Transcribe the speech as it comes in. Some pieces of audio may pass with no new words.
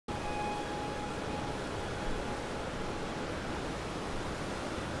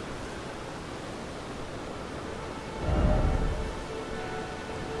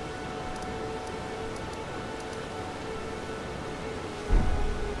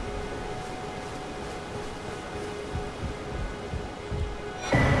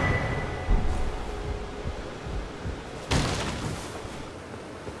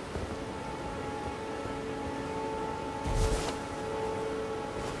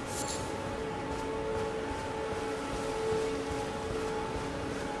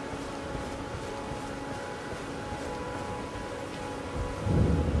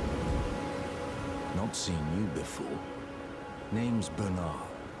seen you before. Name's Bernard.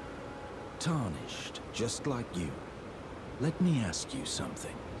 Tarnished, just like you. Let me ask you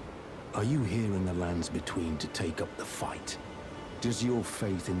something. Are you here in the lands between to take up the fight? Does your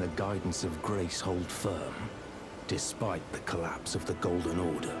faith in the guidance of grace hold firm, despite the collapse of the Golden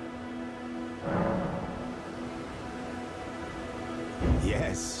Order?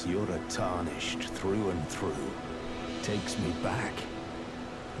 Yes, you're a Tarnished through and through. Takes me back.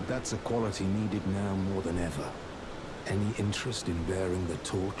 That's a quality needed now more than ever. Any interest in bearing the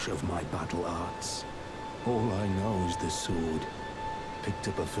torch of my battle arts? All I know is the sword. Picked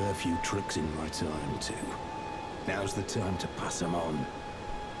up a fair few tricks in my time, too. Now's the time to pass them on.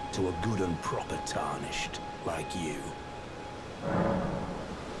 To a good and proper Tarnished, like you.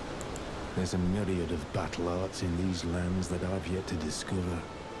 There's a myriad of battle arts in these lands that I've yet to discover.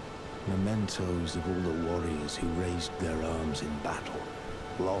 Mementos of all the warriors who raised their arms in battle,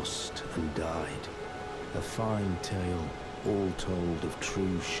 lost and died. A fine tale, all told of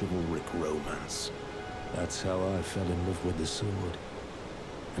true chivalric romance. That's how I fell in love with the sword,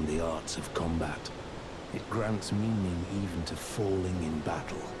 and the arts of combat. It grants meaning even to falling in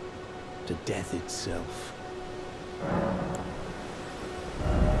battle, to death itself.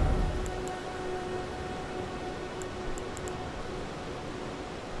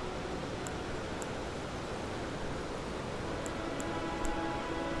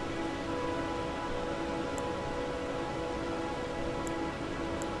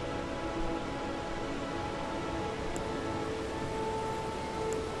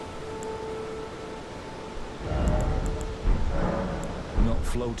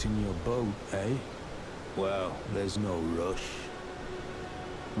 Floating your boat, eh? Well, there's no rush.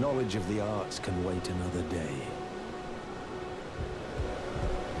 Knowledge of the arts can wait another day.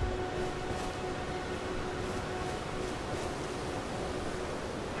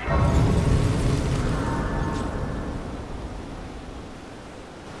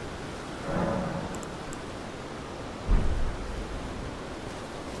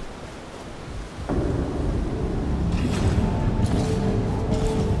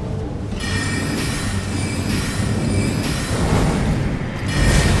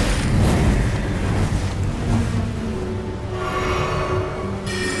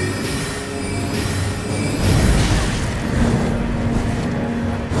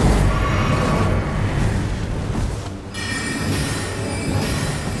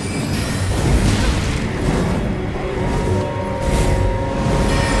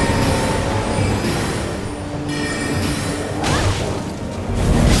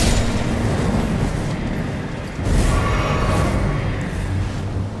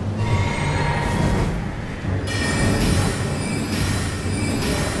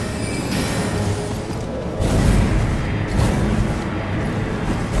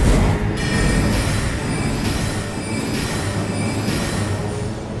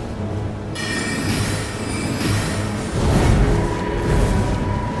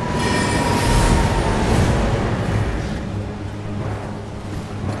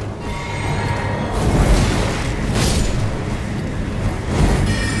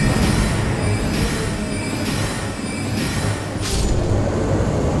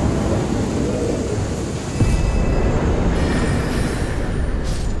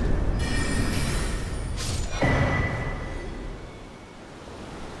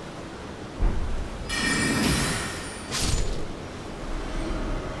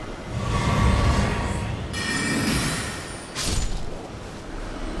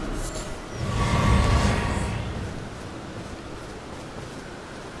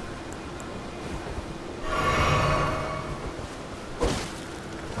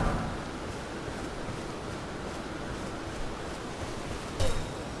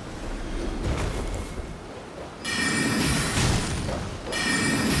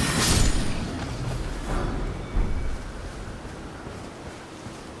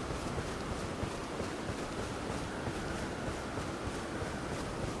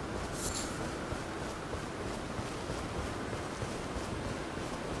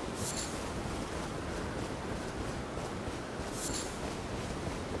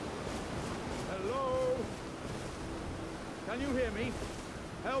 Can you hear me?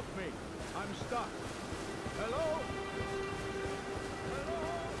 Help me. I'm stuck. Hello?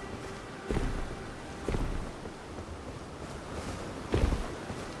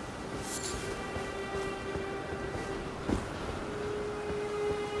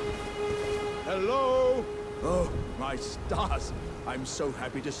 Hello? Hello? Oh, my stars. I'm so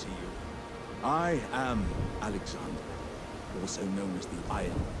happy to see you. I am Alexander, also known as the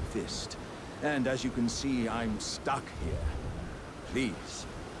Iron Fist. And as you can see, I'm stuck here. Please,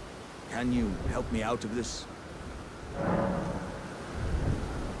 Can you help me out of this?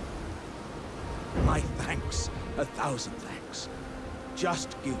 My thanks. 1,000 thanks.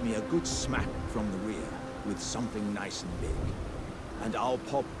 Just give me a good smack from the rear with something nice and big. And I'll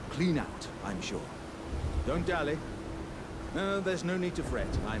pop clean out, I'm sure. Don't dally. No, there's no need to fret.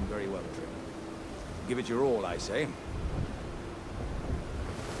 I'm very well trained. Give it your all, I say.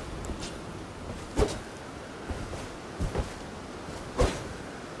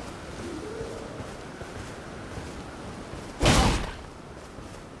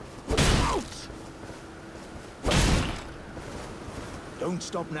 Don't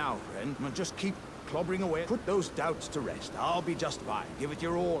stop now, friend. Just keep clobbering away. Put those doubts to rest. I'll be just fine. Give it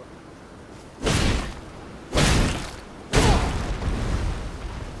your all.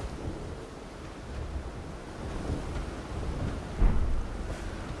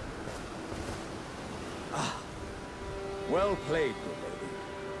 Ah. Well played, good lady.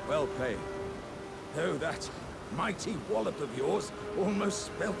 Well played. Though that mighty wallop of yours almost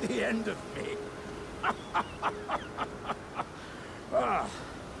spelled the end of me. Ah.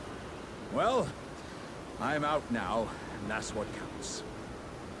 Well, I'm out now, and that's what counts.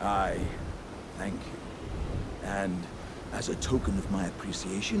 I thank you. And as a token of my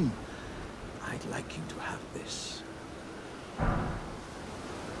appreciation, I'd like you to have this.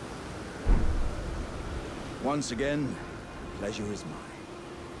 Once again, the pleasure is mine.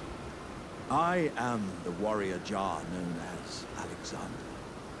 I am the warrior Jar known as Alexander.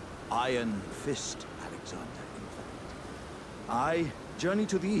 Iron Fist Alexander, in fact. I journey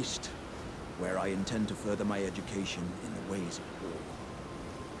to the east, where I intend to further my education in the ways of war.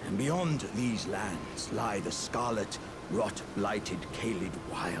 And beyond these lands lie the scarlet, rot-blighted Caelid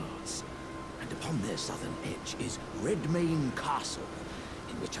wilds. And upon their southern edge is Redmane Castle,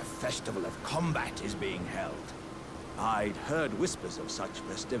 in which a festival of combat is being held. I'd heard whispers of such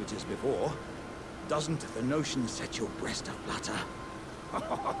festivities before. Doesn't the notion set your breast aflutter?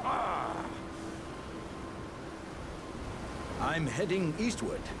 I'm heading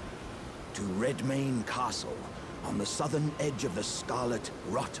eastward to Redmane Castle on the southern edge of the scarlet,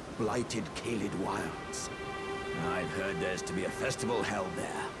 rot-blighted Caelid wilds. I've heard there's to be a festival held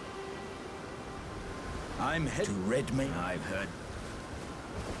there. I'm heading to Redmane. I've heard.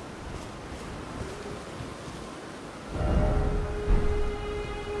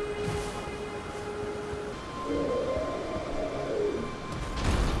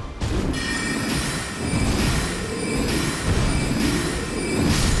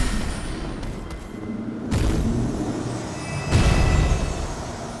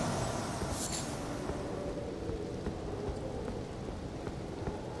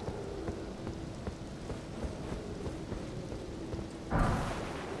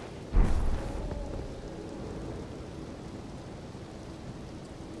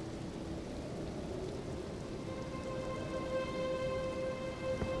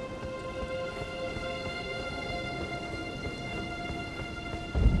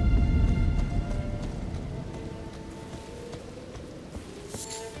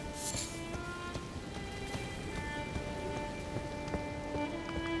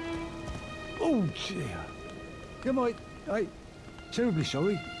 Oh, dear. Am I terribly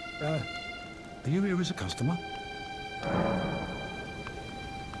sorry. Are you here as a customer?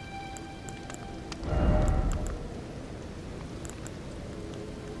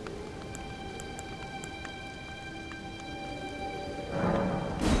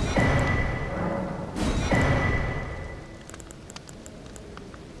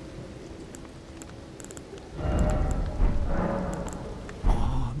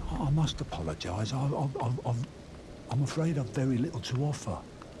 I must apologise. I'm afraid I've very little to offer.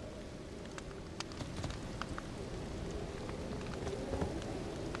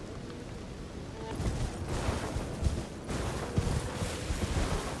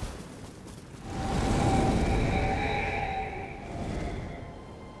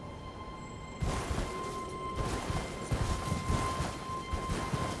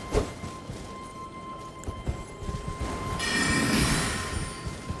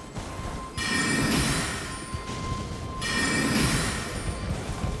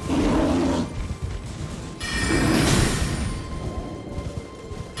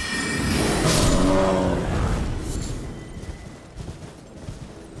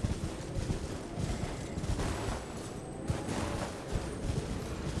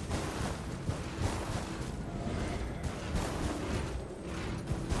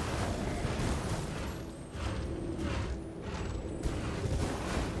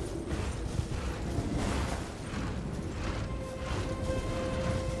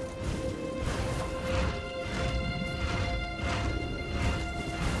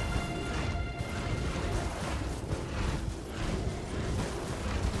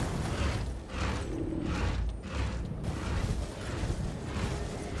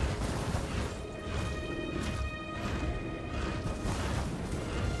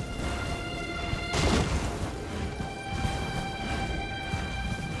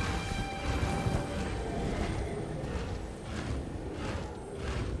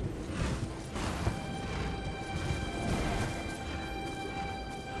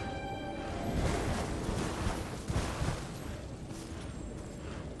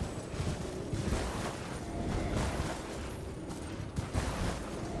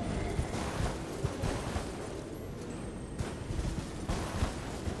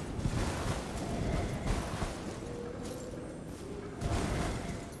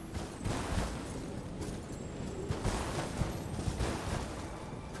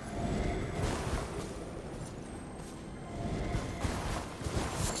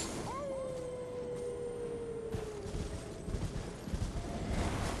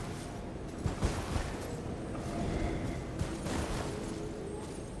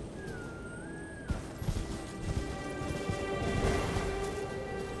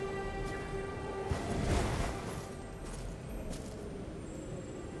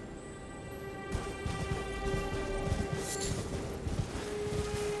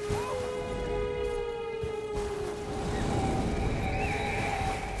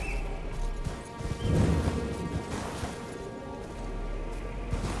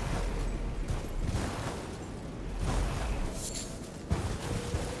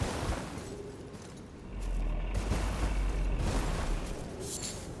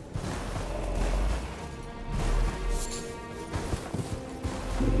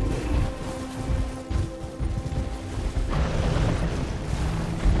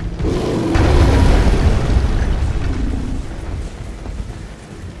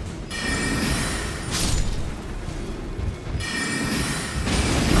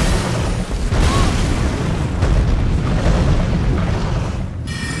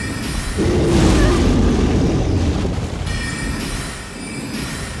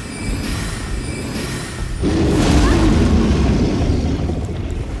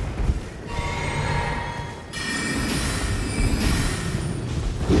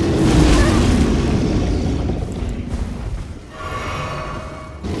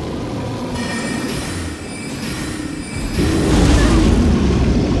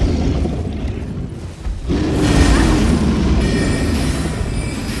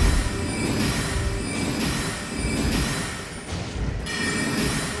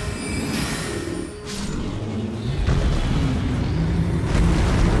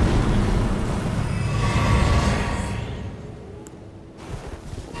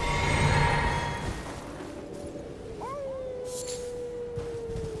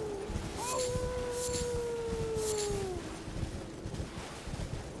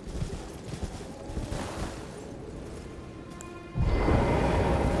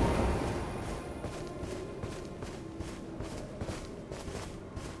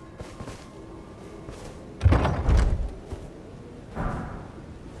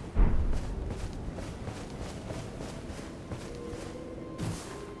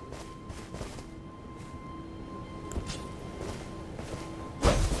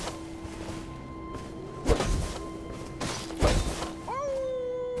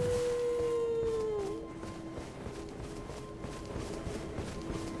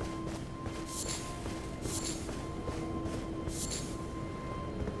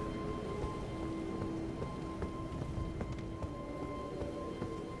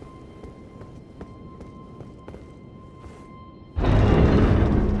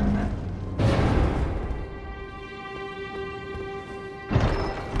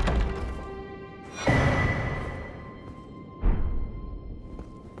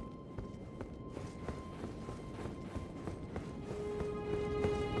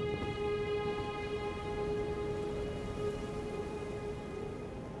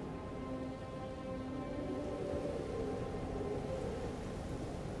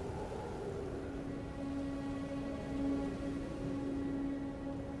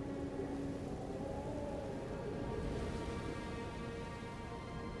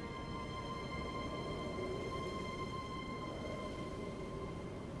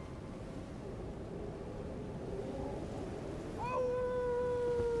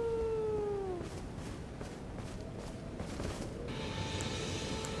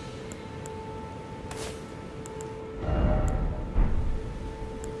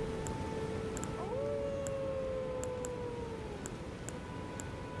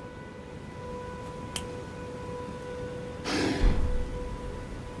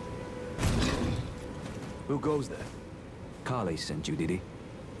 Who goes there? Carly sent you, did he?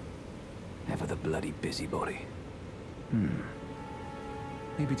 Ever the bloody busybody.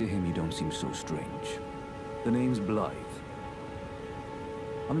 Maybe to him you don't seem so strange. The name's Blythe.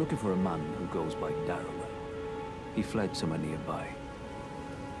 I'm looking for a man who goes by Darrowell. He fled somewhere nearby.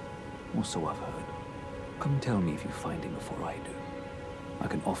 Or so I've heard. Come tell me if you find him before I do. I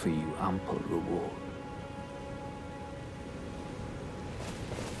can offer you ample reward.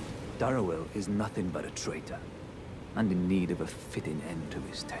 Darrowell is nothing but a traitor, and in need of a fitting end to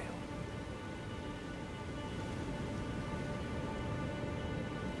his tale.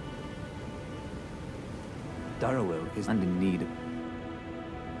 Darrowell is in need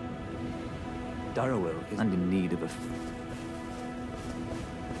of a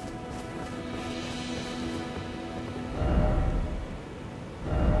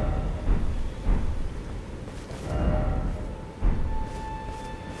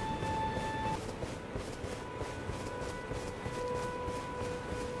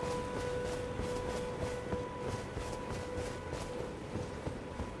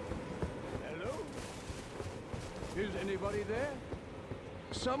Is anybody there?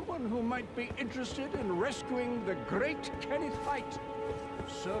 Someone who might be interested in rescuing the great Kenneth Hite,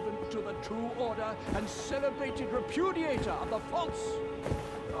 servant to the True Order and celebrated repudiator of the false.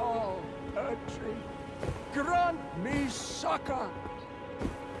 Oh, Ertry, grant me succor!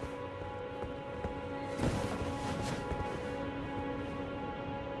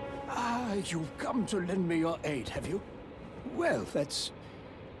 Ah, you've come to lend me your aid, have you? Well, that's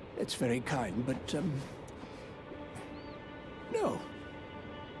very kind, but,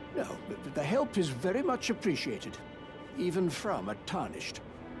 No, the help is very much appreciated, even from a tarnished.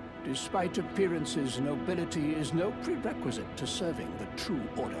 Despite appearances, nobility is no prerequisite to serving the True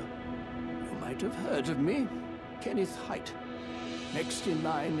Order. You might have heard of me, Kenneth Hite. Next in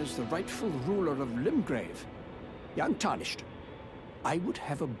line is the rightful ruler of Limgrave, young Tarnished. I would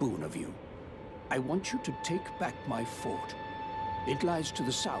have a boon of you. I want you to take back my fort. It lies to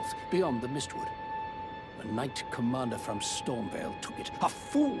the south, beyond the Mistwood. A knight commander from Stormvale took it. A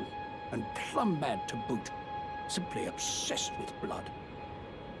fool! And plumb mad to boot. Simply obsessed with blood.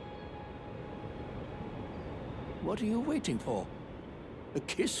 What are you waiting for? A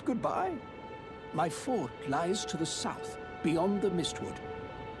kiss goodbye? My fort lies to the south, beyond the Mistwood.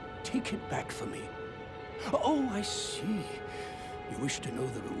 Take it back for me. Oh, I see. You wish to know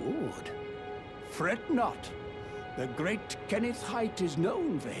the reward. Fret not. The great Kenneth Hite is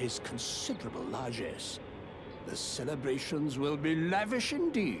known for his considerable largesse. The celebrations will be lavish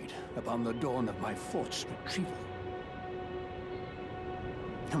indeed upon the dawn of my fort's retrieval.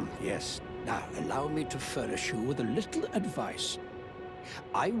 Yes, now allow me to furnish you with a little advice.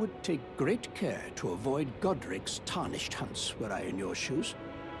 I would take great care to avoid Godric's tarnished hunts were I in your shoes.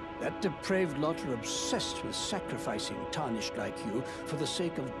 That depraved lot are obsessed with sacrificing tarnished like you for the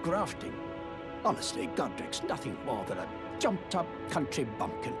sake of grafting. Honestly, Godric's nothing more than a jumped-up country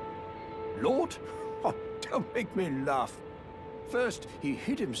bumpkin. Lord? Oh, don't make me laugh. First, he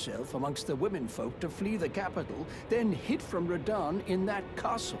hid himself amongst the womenfolk to flee the capital, then hid from Radahn in that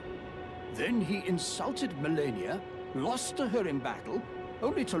castle. Then he insulted Melania, lost to her in battle,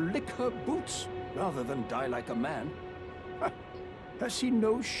 only to lick her boots rather than die like a man. Has he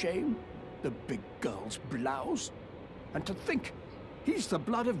no shame, the big girl's blouse? And to think, he's the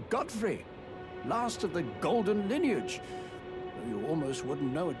blood of Godfrey, last of the golden lineage. You almost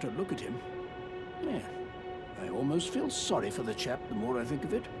wouldn't know it to look at him. Yeah, I almost feel sorry for the chap the more I think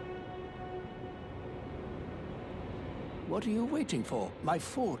of it. What are you waiting for? My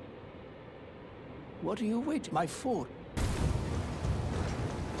fort. What are you waiting? My fort.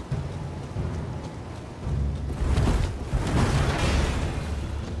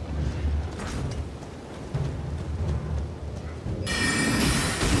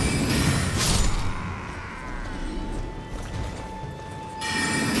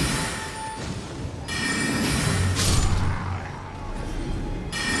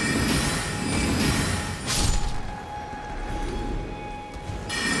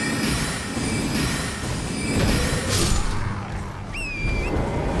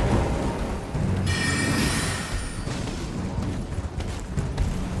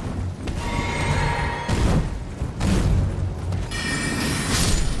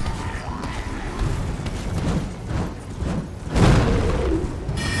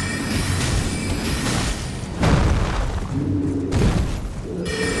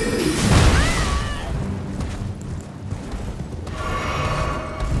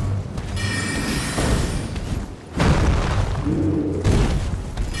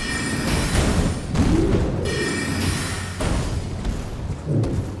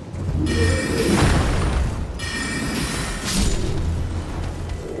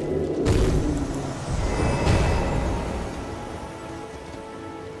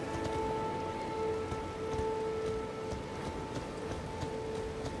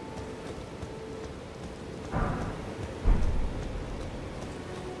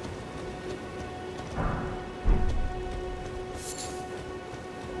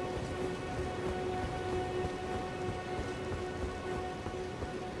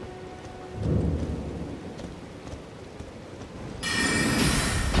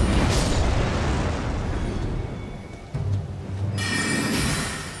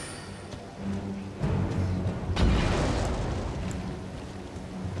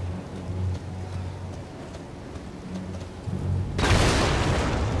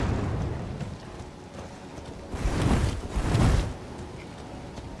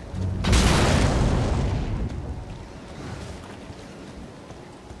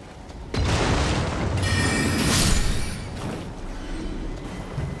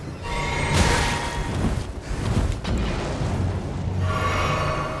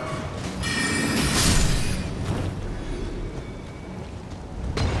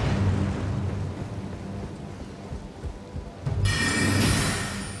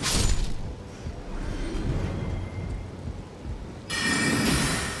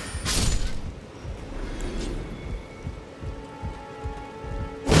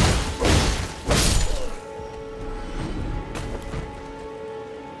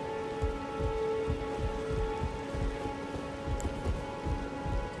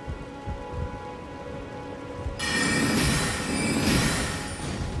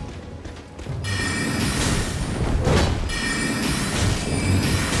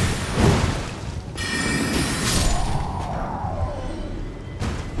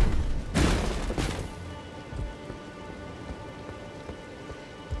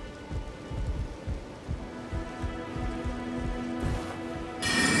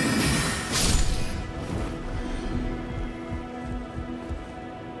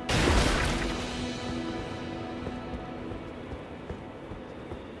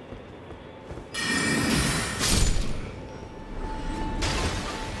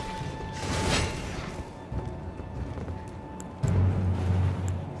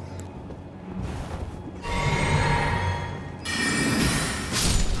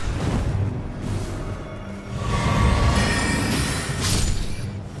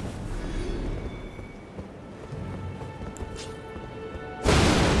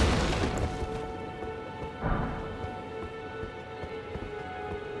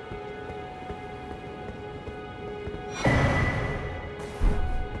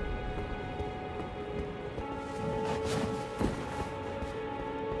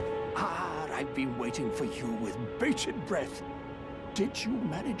 waiting for you with bated breath. Did you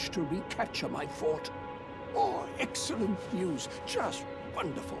manage to recapture my fort? Oh, excellent news. Just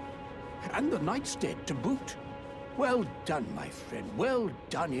wonderful. And the Knight's dead to boot. Well done, my friend. Well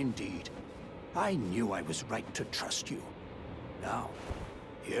done indeed. I knew I was right to trust you. Now,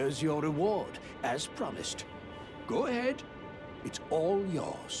 here's your reward, as promised. Go ahead. It's all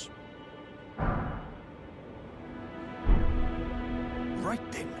yours.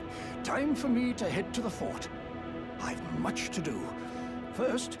 Right then. Time for me to head to the fort. I've much to do.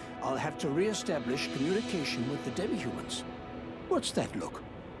 First, I'll have to re-establish communication with the demi-humans. What's that look?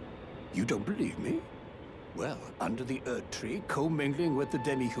 You don't believe me? Well, under the Erd Tree, commingling with the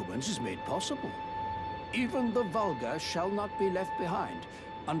demi-humans is made possible. Even the vulgar shall not be left behind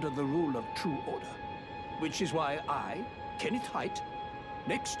under the rule of true order. Which is why I, Kenneth Haidt,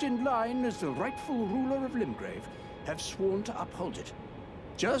 next in line as the rightful ruler of Limgrave, have sworn to uphold it.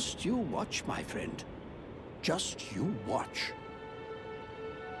 Just you watch, my friend. Just you watch.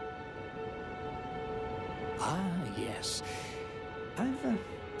 Ah, yes.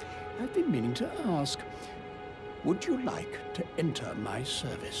 I've been meaning to ask. Would you like to enter my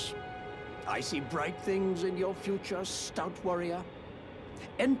service? I see bright things in your future, stout warrior.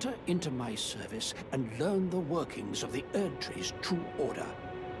 Enter into my service and learn the workings of the Erd Tree's true order.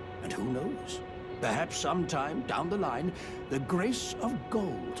 And who knows? Perhaps sometime down the line, the grace of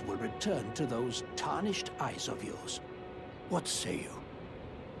gold will return to those tarnished eyes of yours. What say you?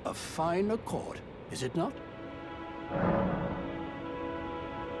 A fine accord, is it not?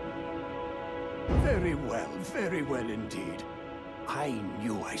 Very well indeed. I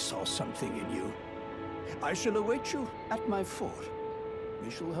knew I saw something in you. I shall await you at my fort. We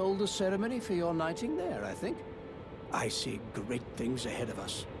shall hold a ceremony for your knighting there, I think. I see great things ahead of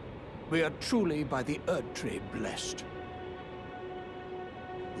us. We are truly by the Erd Tree blessed.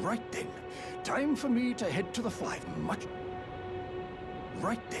 Right then, time for me to head to the fort. I've much...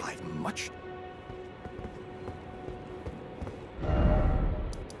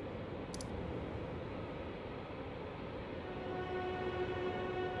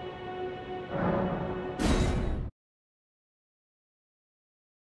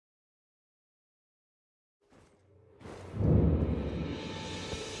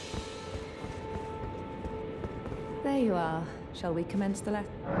 There you are. Shall we commence the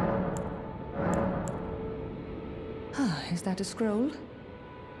Is that a scroll?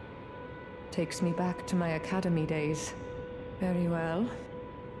 Takes me back to my academy days. Very well.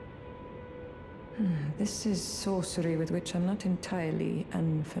 This is sorcery with which I'm not entirely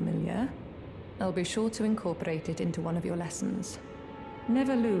unfamiliar. I'll be sure to incorporate it into one of your lessons.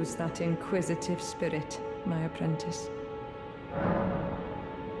 Never lose that inquisitive spirit, my apprentice.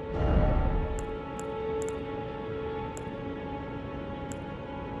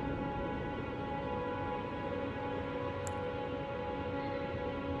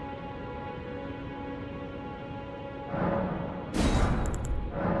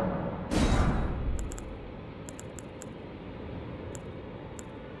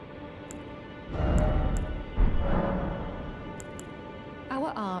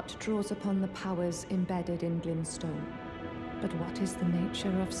 Our art draws upon the powers embedded in Glintstone. But what is the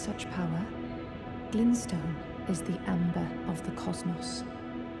nature of such power? Glintstone is the amber of the cosmos.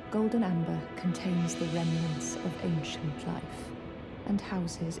 Golden amber contains the remnants of ancient life and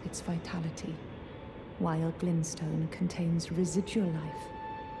houses its vitality, while Glintstone contains residual life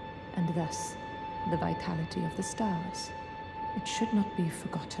and thus the vitality of the stars. It should not be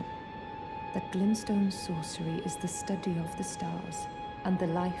forgotten that Glintstone sorcery is the study of the stars and the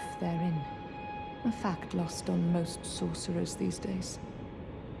life therein, a fact lost on most sorcerers these days.